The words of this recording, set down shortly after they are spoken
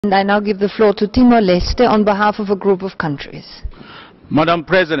And I now give the floor to Timor-Leste on behalf of a group of countries. Madam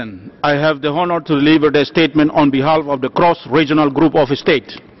President, I have the honor to deliver the statement on behalf of the cross-regional group of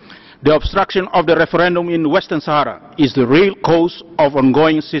states. The obstruction of the referendum in Western Sahara is the real cause of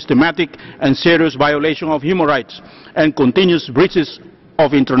ongoing systematic and serious violation of human rights and continuous breaches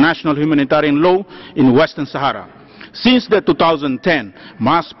of international humanitarian law in Western Sahara. Since the 2010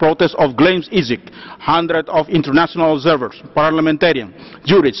 mass protest of Glamis Egypt, hundreds of international observers, parliamentarians,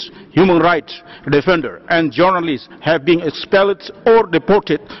 jurists, human rights defenders and journalists have been expelled or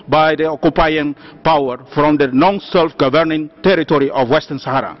deported by the occupying power from the non-self-governing territory of Western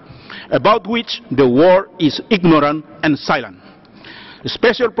Sahara, about which the world is ignorant and silent. A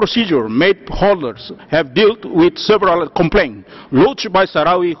special procedure made holders have dealt with several complaints lodged by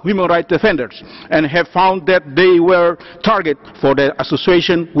Sahrawi human rights defenders and have found that they were target for the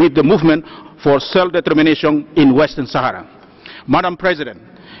association with the movement for self-determination in Western Sahara. Madam President,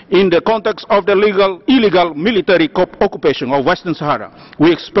 in the context of the illegal military occupation of Western Sahara,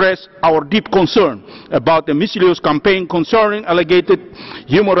 we express our deep concern about the mischievous campaign concerning alleged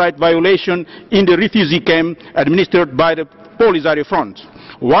human rights violation in the refugee camp administered by the Polisario Front.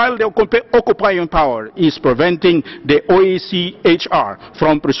 While the occupying power is preventing the OHCHR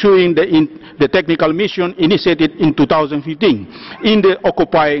from pursuing the technical mission initiated in 2015 in the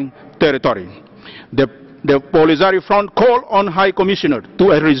occupying territory, the Polisario Front called on High Commissioner to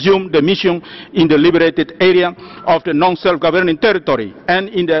resume the mission in the liberated area of the non-self-governing territory and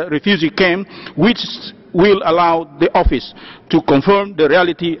in the refugee camp, which will allow the office to confirm the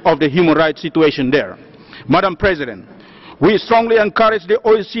reality of the human rights situation there. Madam President, we strongly encourage the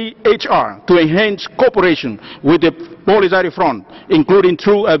OHCHR to enhance cooperation with the Polisario Front, including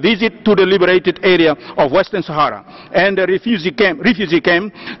through a visit to the liberated area of Western Sahara and the refugee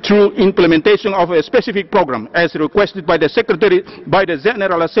camp through implementation of a specific program as requested by the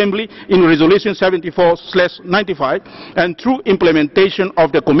General Assembly in Resolution 74/95 and through implementation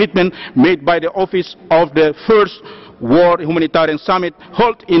of the commitment made by the Office of the First World Humanitarian Summit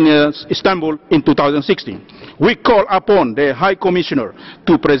held in Istanbul in 2016. We call upon the High Commissioner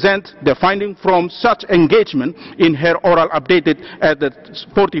to present the findings from such engagement in her oral update at the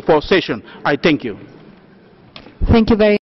 44th session. I thank you. Thank you very